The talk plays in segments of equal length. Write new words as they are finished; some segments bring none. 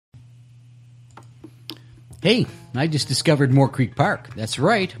Hey, I just discovered Moore Creek Park. That's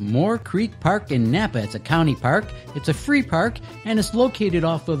right, Moore Creek Park in Napa. It's a county park. It's a free park, and it's located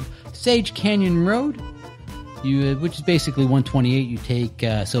off of Sage Canyon Road, which is basically 128. You take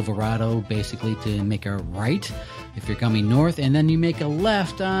Silverado, basically, to make a right if you're coming north, and then you make a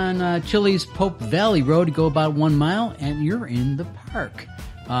left on Chili's Pope Valley Road to go about 1 mile, and you're in the park.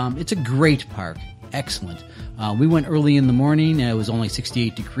 It's a great park. Excellent. We went early in the morning. It was only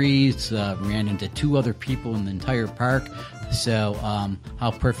 68 degrees. Ran into 2 other people in the entire park. So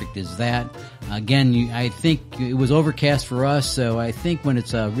how perfect is that? Again, I think it was overcast for us, so I think when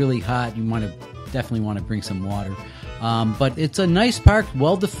it's really hot, you definitely want to bring some water. But it's a nice park,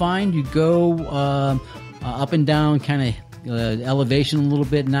 well-defined. You go up and down kind of elevation a little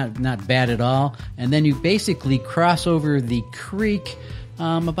bit, not bad at all. And then you basically cross over the creek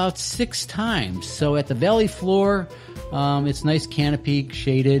about 6 times. So at the valley floor, it's nice canopy,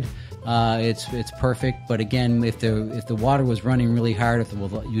 shaded. It's perfect. But again, if the water was running really hard,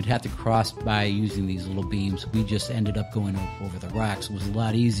 you'd have to cross by using these little beams. We just ended up going over the rocks. It was a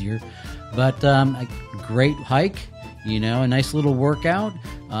lot easier. But a great hike. A nice little workout.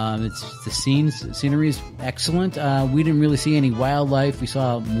 The scenery is excellent. We didn't really see any wildlife. We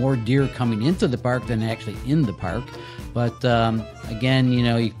saw more deer coming into the park than actually in the park. But again,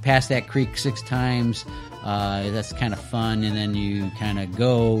 you pass that creek 6 times. That's kind of fun, and then you kind of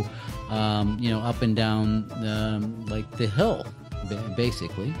go, up and down like the hill,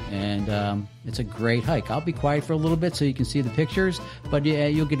 basically. And it's a great hike. I'll be quiet for a little bit so you can see the pictures, but yeah,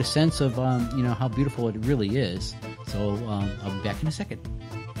 you'll get a sense of how beautiful it really is. So I'll be back in a second.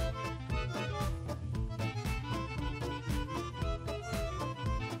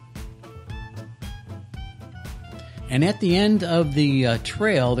 And at the end of the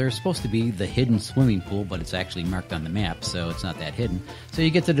trail, there's supposed to be the hidden swimming pool, but it's actually marked on the map, so it's not that hidden. So you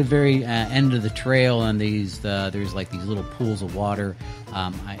get to the very end of the trail, and there's like these little pools of water.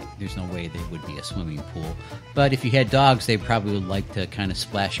 There's no way there would be a swimming pool. But if you had dogs, they probably would like to kind of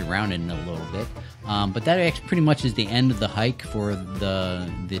splash around in it a little bit. But that actually pretty much is the end of the hike for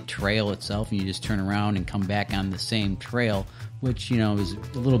the trail itself, and you just turn around and come back on the same trail, which, is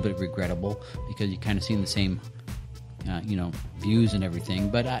a little bit regrettable because you kind of seen the same views and everything,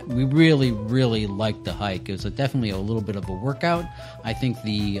 but we really, really liked the hike. It was definitely a little bit of a workout. I think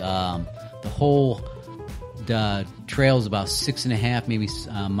the whole trail is about 6.5, maybe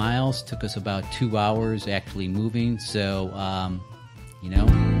miles. Took us about 2 hours actually moving. So,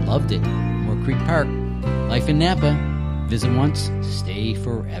 loved it. Moore Creek Park, life in Napa. Visit once, stay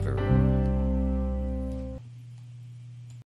forever.